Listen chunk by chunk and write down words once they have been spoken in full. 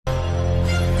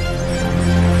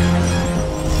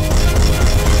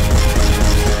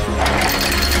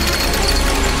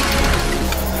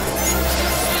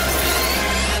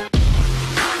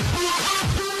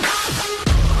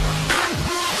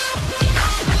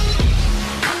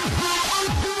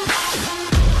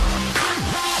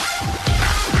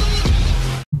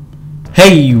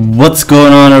Hey, what's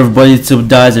going on everybody? It's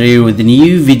aBodizeR here with a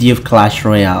new video of Clash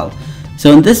Royale.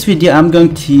 So in this video I'm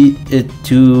going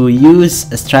to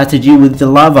use a strategy with the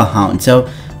LavaHound. So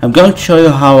I'm going to show you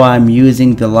how I'm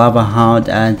using the LavaHound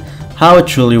and how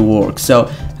it really works. So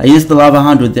I use the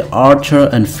LavaHound with the Archer,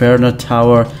 Inferno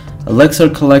Tower, Elixir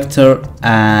Collector,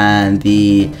 and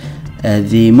the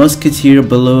Musketeer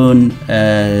balloon,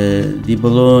 the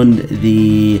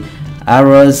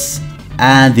arrows,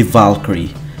 and the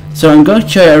Valkyrie. So I'm going to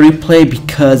show you a replay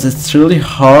because it's really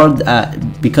hard,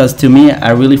 because to me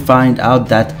I really find out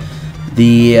that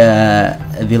the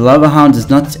LavaHound is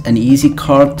not an easy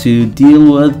card to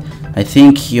deal with. I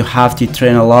think you have to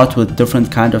train a lot with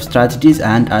different kind of strategies,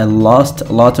 and I lost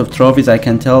a lot of trophies, I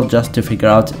can tell, just to figure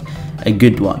out a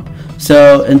good one.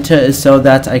 So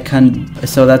that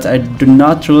I do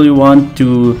not really want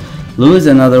to lose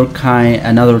another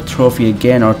trophy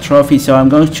again, or trophy. So I'm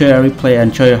going to show you a replay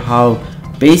and show you how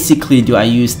basically do I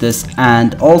use this.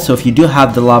 And also, if you do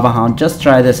have the LavaHound, just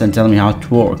try this and tell me how it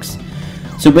works.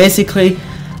 So basically,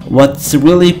 what's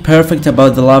really perfect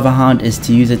about the LavaHound is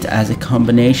to use it as a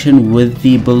combination with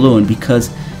the balloon, because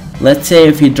let's say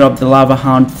if you drop the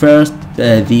LavaHound first,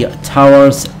 the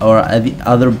towers or the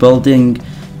other building,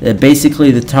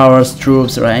 basically the towers,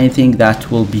 troops, or anything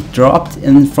that will be dropped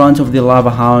in front of the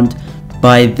LavaHound,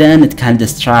 by then it can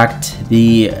distract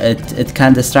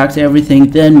everything.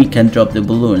 Then we can drop the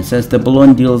balloon, since the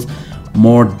balloon deals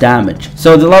more damage.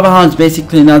 So the LavaHound is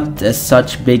basically not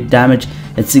such big damage.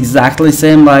 It's exactly the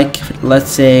same, like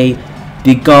let's say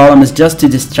the Golem is just to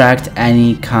distract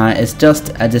any kind, it's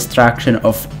just a distraction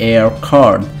of air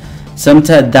card.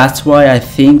 Sometimes that's why I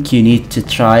think you need to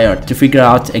try or to figure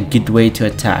out a good way to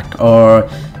attack, or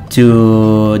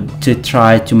to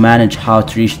try to manage how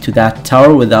to reach to that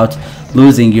tower without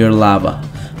losing your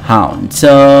LavaHound.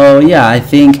 So yeah, I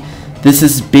think this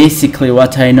is basically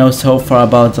what I know so far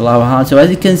about the LavaHound. So as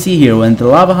you can see here, when the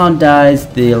LavaHound dies,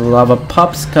 the lava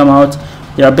pups come out.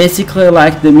 They are basically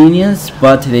like the minions,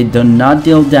 but they do not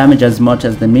deal damage as much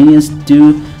as the minions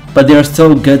do, but they are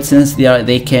still good since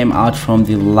they came out from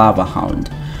the LavaHound.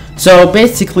 So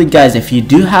basically guys, if you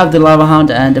do have the LavaHound,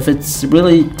 and if it's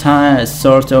really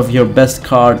sort of your best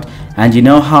card and you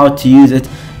know how to use it,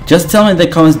 just tell me in the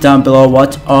comments down below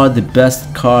what are the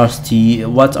best cards to use,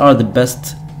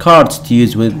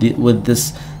 with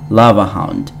this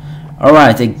LavaHound.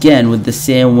 Alright, again with the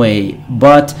same way,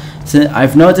 but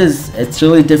I've noticed it's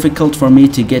really difficult for me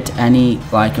to get any,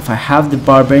 like if I have the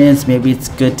barbarians, maybe it's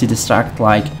good to distract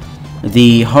like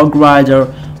the Hog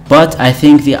Rider, but I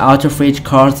think the out of reach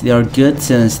cards, they are good,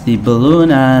 since the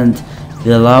balloon and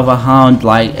the LavaHound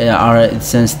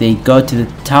since they go to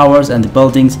the towers and the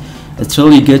buildings. It's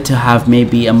really good to have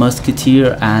maybe a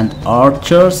Musketeer and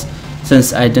Archers.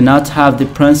 Since I do not have the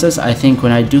Princess, I think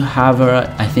when I do have her,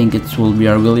 I think it will be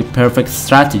a really perfect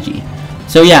strategy.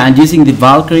 So yeah, and using the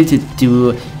Valkyrie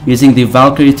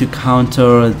to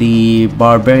counter the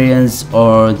barbarians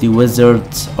or the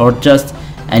wizards or just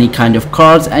any kind of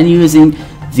cards, and using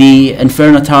the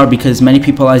Inferno Tower, because many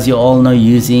people, as you all know,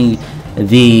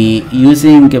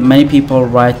 many people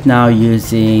right now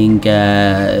using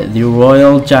the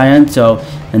Royal Giant. So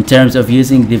in terms of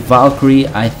using the Valkyrie,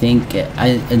 I think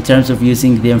in terms of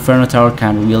using the Inferno Tower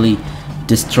can really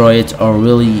destroy it, or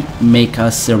really make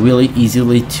us really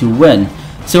easily to win.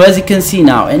 So as you can see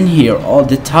now in here, all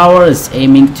the tower is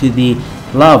aiming to the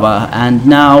lava, and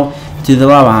now to the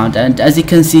LavaHound. And as you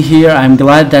can see here, I'm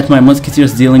glad that my Musketeer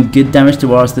is dealing good damage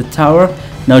towards the tower.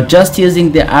 Now just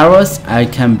using the arrows, I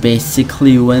can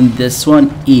basically win this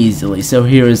one easily. So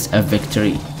here is a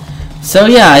victory. So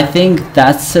yeah, I think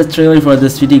that's it really for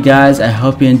this video guys. I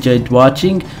hope you enjoyed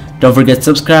watching. Don't forget to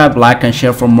subscribe, like, and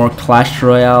share for more Clash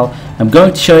Royale. I'm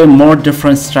going to show you more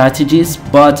different strategies,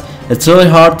 but it's really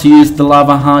hard to use the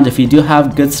LavaHound. If you do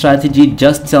have good strategy,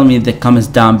 just tell me in the comments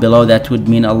down below. That would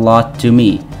mean a lot to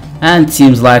me. And it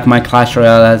seems like my Clash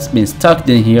Royale has been stuck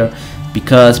in here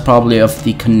because probably of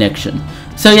the connection.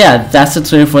 So yeah, that's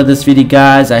it really for this video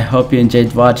guys. I hope you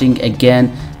enjoyed watching.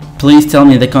 Again, please tell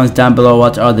me in the comments down below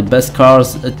what are the best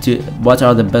cards with the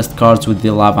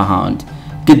LavaHound.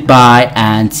 Goodbye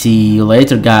and see you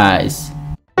later guys.